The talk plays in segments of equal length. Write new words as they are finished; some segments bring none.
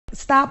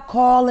Stop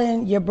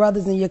calling your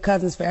brothers and your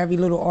cousins for every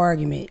little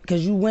argument.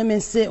 Because you women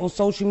sit on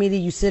social media,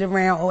 you sit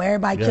around, oh,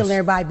 everybody killing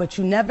everybody, but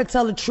you never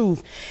tell the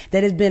truth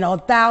that it's been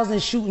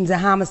 1,000 shootings and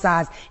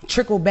homicides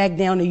trickle back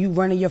down to you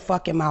running your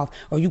fucking mouth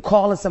or you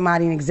calling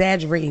somebody and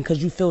exaggerating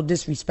because you feel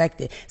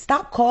disrespected.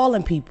 Stop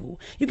calling people.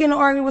 You get in an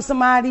argument with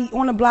somebody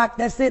on the block,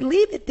 that's it,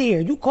 leave it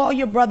there. You call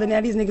your brother,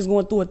 now these niggas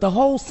going through it the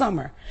whole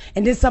summer.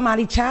 And then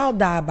somebody's child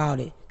die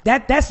about it.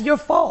 That's your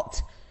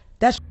fault.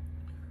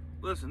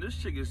 Listen, this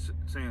chick is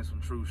saying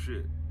some true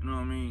shit. You know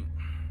what I mean?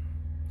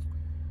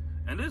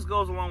 And this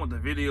goes along with the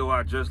video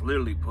I just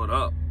literally put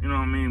up. You know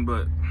what I mean?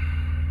 But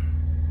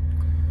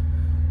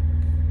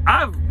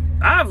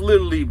I've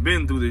literally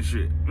been through this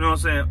shit. You know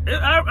what I'm saying?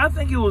 I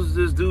think it was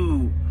this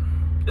dude.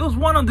 It was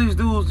one of these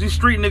dudes, these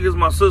street niggas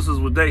my sisters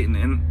were dating.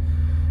 And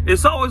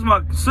it's always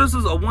my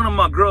sisters or one of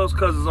my girls'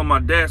 cousins on my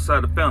dad's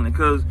side of the family.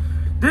 Because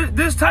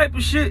this type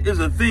of shit is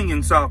a thing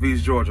in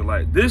Southeast Georgia.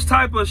 Like, this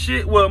type of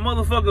shit where a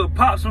motherfucker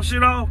pops some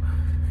shit off,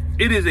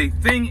 it is a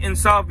thing in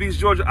Southeast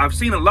Georgia. I've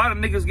seen a lot of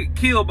niggas get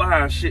killed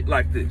behind shit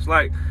like this.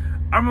 Like,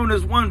 I remember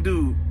this one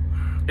dude,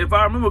 if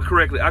I remember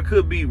correctly, I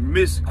could be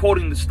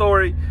misquoting the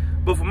story,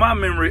 but from my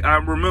memory, I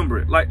remember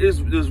it. Like,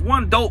 there's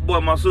one dope boy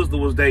my sister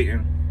was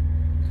dating,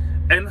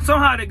 and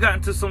somehow they got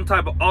into some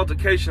type of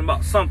altercation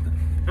about something.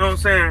 You know what I'm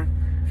saying?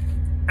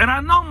 And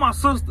I know my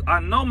sister,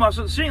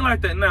 she ain't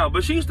like that now,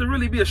 but she used to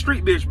really be a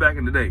street bitch back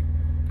in the day. You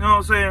know what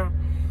I'm saying?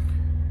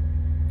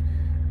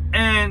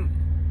 And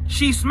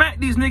she smacked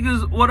these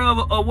niggas,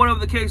 whatever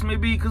the case may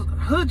be, because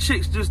hood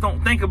chicks just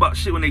don't think about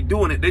shit when they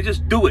doing it. They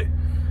just do it.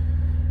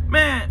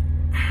 Man,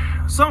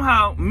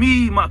 somehow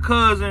me, my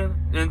cousin,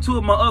 and two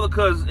of my other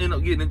cousins ended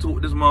up getting into it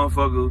with this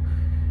motherfucker.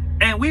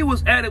 And we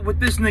was at it with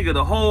this nigga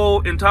the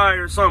whole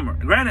entire summer.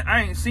 Granted,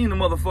 I ain't seen the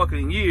motherfucker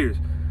in years.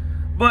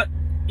 But,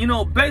 you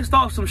know, based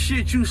off some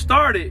shit you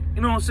started,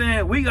 you know what I'm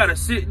saying? We gotta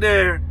sit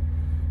there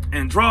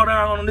and draw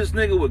down on this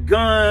nigga with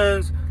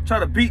guns, try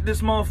to beat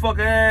this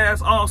motherfucker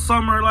ass all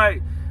summer.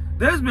 Like,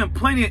 there's been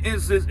plenty of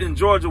instances in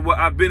Georgia where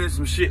I've been in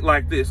some shit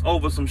like this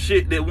over some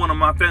shit that one of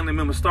my family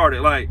members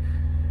started. Like,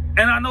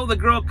 and I know the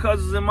girl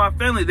cousins in my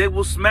family, they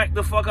will smack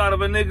the fuck out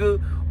of a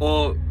nigga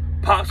or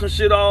pop some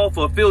shit off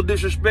or feel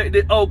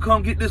disrespected. Oh,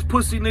 come get this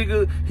pussy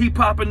nigga, he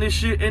popping this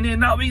shit. And then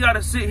now we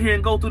gotta sit here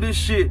and go through this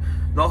shit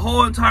the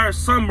whole entire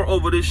summer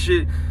over this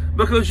shit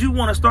because you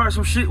want to start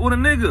some shit with a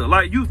nigga.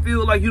 Like, you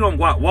feel like you don't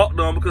got walked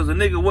on because the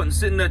nigga wasn't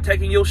sitting there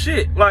taking your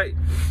shit. Like,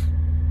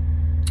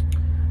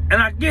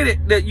 and I get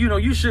it that, you know,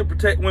 you should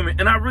protect women.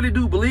 And I really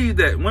do believe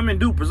that women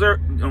do deserve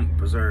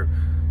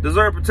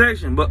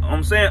protection. But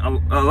I'm saying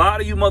a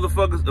lot of you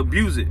motherfuckers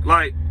abuse it.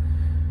 Like,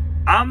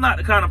 I'm not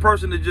the kind of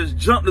person to just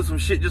jump to some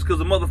shit just because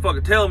a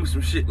motherfucker tell me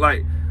some shit.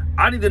 Like,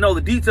 I need to know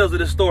the details of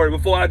this story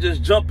before I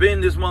just jump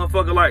in this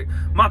motherfucker. Like,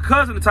 my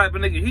cousin, the type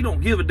of nigga, he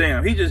don't give a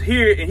damn. He just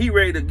hear it and he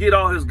ready to get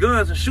all his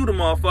guns and shoot a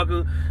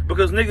motherfucker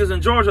because niggas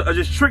in Georgia are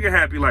just trigger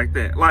happy like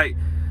that. Like,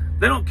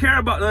 they don't care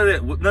about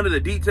none of the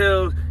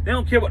details. They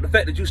don't care about the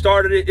fact that you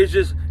started it. It's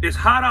just, it's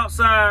hot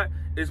outside.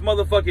 It's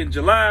motherfucking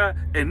July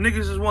and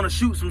niggas just want to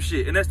shoot some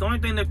shit. And that's the only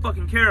thing they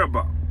fucking care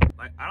about.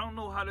 Like, I don't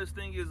know how this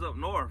thing is up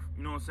north,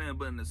 you know what I'm saying?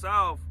 But in the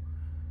South,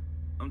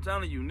 I'm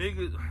telling you,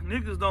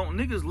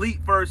 niggas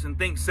leap first and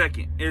think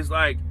second. It's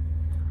like,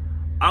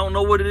 I don't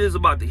know what it is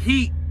about the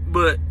heat,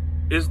 but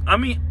it's, I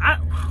mean,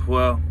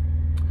 well,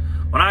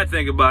 when I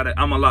think about it,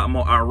 I'm a lot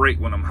more irate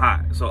when I'm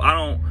hot. So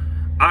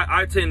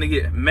I tend to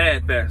get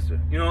mad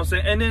faster, you know what I'm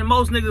saying? And then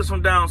most niggas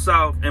from down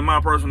south, in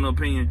my personal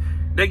opinion,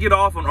 they get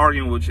off on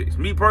arguing with chicks.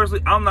 Me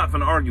personally, I'm not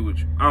finna argue with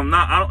you. I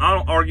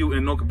don't argue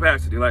in no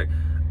capacity. Like,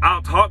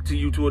 I'll talk to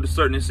you to a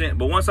certain extent,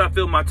 but once I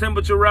feel my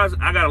temperature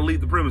rising, I gotta leave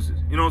the premises.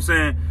 You know what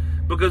I'm saying?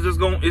 Because I'm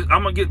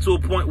gonna get to a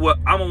point where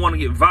I'm gonna want to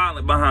get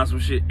violent behind some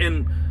shit.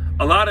 And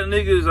a lot of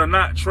niggas are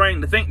not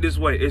trained to think this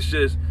way. It's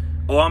just,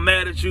 oh, I'm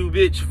mad at you,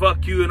 bitch,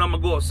 fuck you, and I'm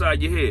gonna go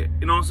upside your head.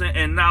 You know what I'm saying?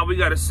 And now we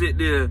gotta sit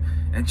there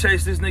and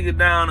chase this nigga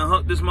down and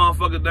hunt this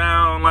motherfucker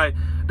down. Like,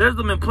 there's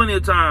been plenty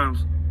of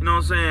times, you know what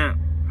I'm saying?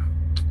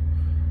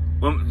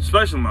 Well,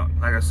 especially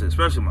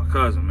especially my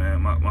cousin,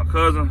 man. My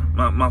cousin,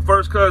 my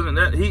first cousin,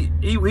 that he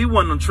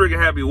one of them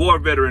trigger happy war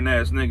veteran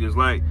ass niggas.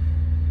 Like,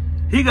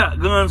 he got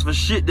guns for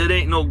shit that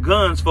ain't no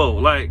guns for.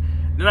 Like,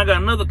 then I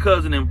got another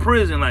cousin in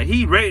prison. Like,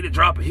 he ready to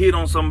drop a hit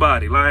on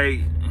somebody.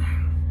 Like,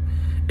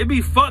 it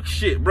be fuck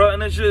shit, bro.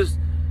 And it's just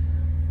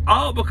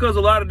all because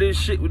a lot of this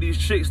shit with these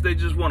chicks, they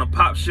just want to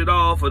pop shit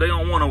off, or they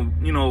don't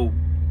want to, you know,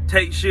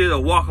 take shit or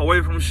walk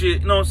away from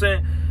shit. You know what I'm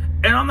saying?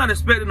 And I'm not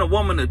expecting a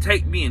woman to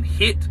take being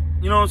hit.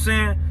 You know what I'm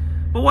saying?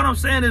 But what I'm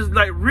saying is,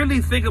 like, really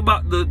think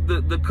about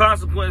the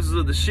consequences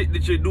of the shit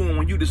that you're doing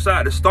when you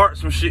decide to start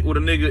some shit with a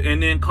nigga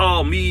and then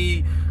call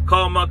me,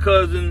 call my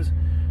cousins.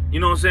 You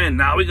know what I'm saying?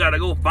 Now we gotta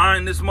go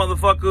find this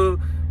motherfucker.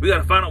 We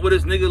gotta find out where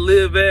this nigga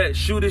live at,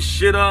 shoot his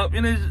shit up.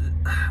 And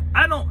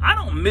I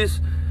don't miss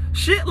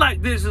shit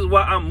like this. Is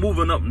why I'm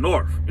moving up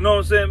north. You know what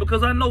I'm saying?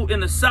 Because I know in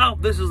the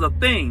South this is a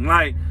thing.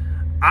 Like,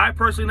 I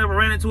personally never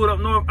ran into it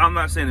up north. I'm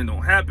not saying it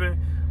don't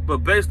happen.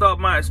 But based off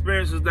my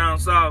experiences down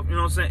south, you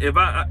know what I'm saying? If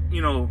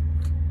you know,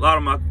 a lot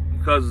of my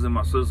cousins and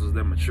my sisters,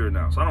 they're mature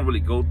now. So I don't really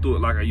go through it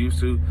like I used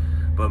to.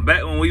 But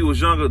back when we was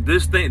younger,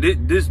 this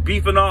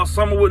beefing all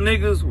summer with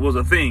niggas was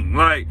a thing.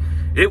 Like,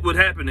 it would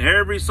happen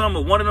every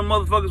summer. One of them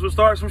motherfuckers would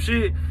start some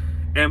shit.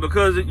 And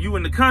because you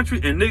in the country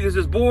and niggas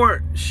is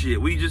bored,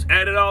 shit, we just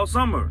at it all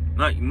summer.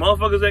 Like,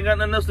 motherfuckers ain't got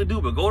nothing else to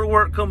do but go to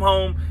work, come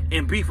home,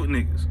 and beef with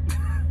niggas.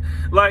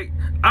 Like,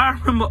 I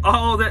remember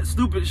all that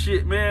stupid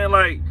shit, man.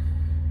 Like,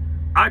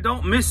 I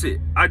don't miss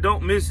it. I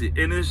don't miss it.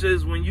 And it's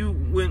just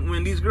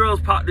when these girls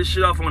pop this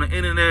shit off on the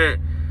internet,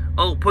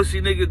 oh,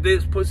 pussy nigga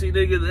this, pussy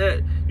nigga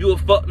that, you a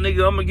fuck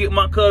nigga, I'm gonna get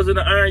my cousin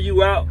to iron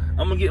you out,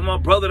 I'm gonna get my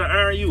brother to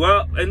iron you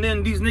out, and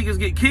then these niggas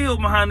get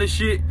killed behind this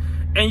shit.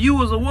 And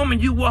you as a woman,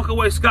 you walk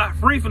away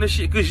scot-free from this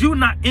shit because you're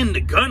not into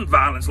gun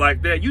violence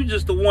like that. You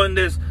just the one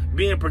that's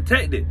being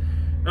protected.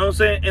 You know what I'm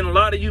saying? And a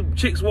lot of you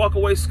chicks walk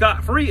away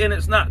scot-free and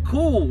it's not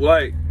cool.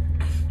 Like,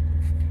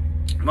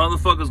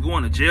 motherfuckers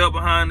going to jail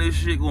behind this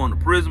shit, going to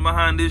prison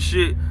behind this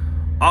shit,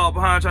 all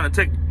behind trying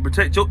to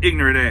protect your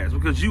ignorant ass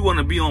because you want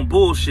to be on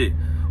bullshit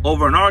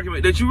over an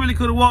argument that you really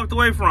could have walked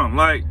away from.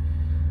 Like,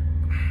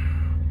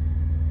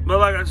 but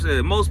like I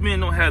said, most men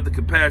don't have the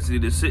capacity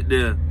to sit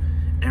there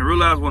and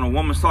realize when a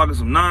woman's talking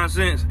some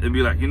nonsense and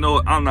be like, you know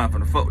what, I'm not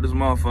gonna fuck with this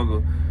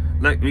motherfucker.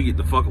 Let me get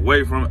the fuck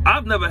away from it.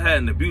 I've never had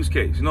an abuse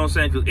case, you know what I'm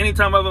saying? Because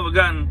anytime I've ever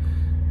gotten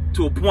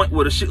to a point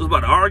where the shit was about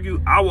to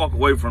argue, I walk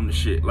away from the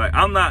shit. Like,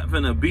 I'm not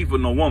finna beef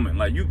with no woman.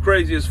 Like, you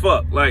crazy as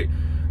fuck. Like,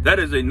 that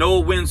is a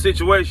no-win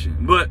situation.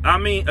 But, I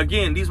mean,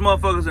 again, these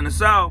motherfuckers in the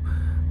South,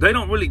 they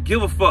don't really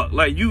give a fuck.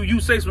 Like, you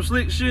say some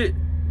slick shit,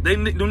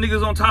 them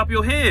niggas on top of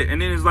your head.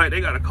 And then it's like, they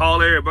gotta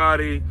call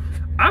everybody.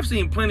 I've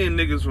seen plenty of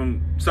niggas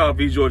from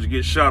Southeast Georgia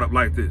get shot up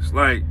like this.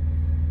 Like,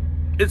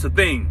 it's a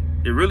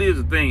thing. It really is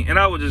a thing. And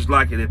I would just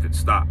like it if it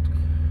stopped.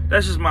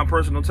 That's just my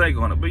personal take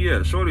on it. But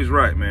yeah, Shorty's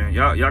right, man.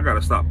 Y'all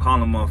gotta stop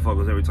calling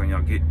motherfuckers every time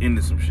y'all get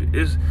into some shit.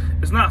 It's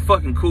not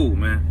fucking cool,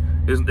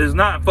 man. It's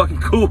not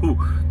fucking cool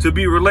to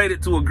be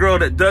related to a girl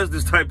that does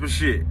this type of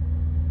shit.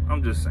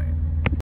 I'm just saying.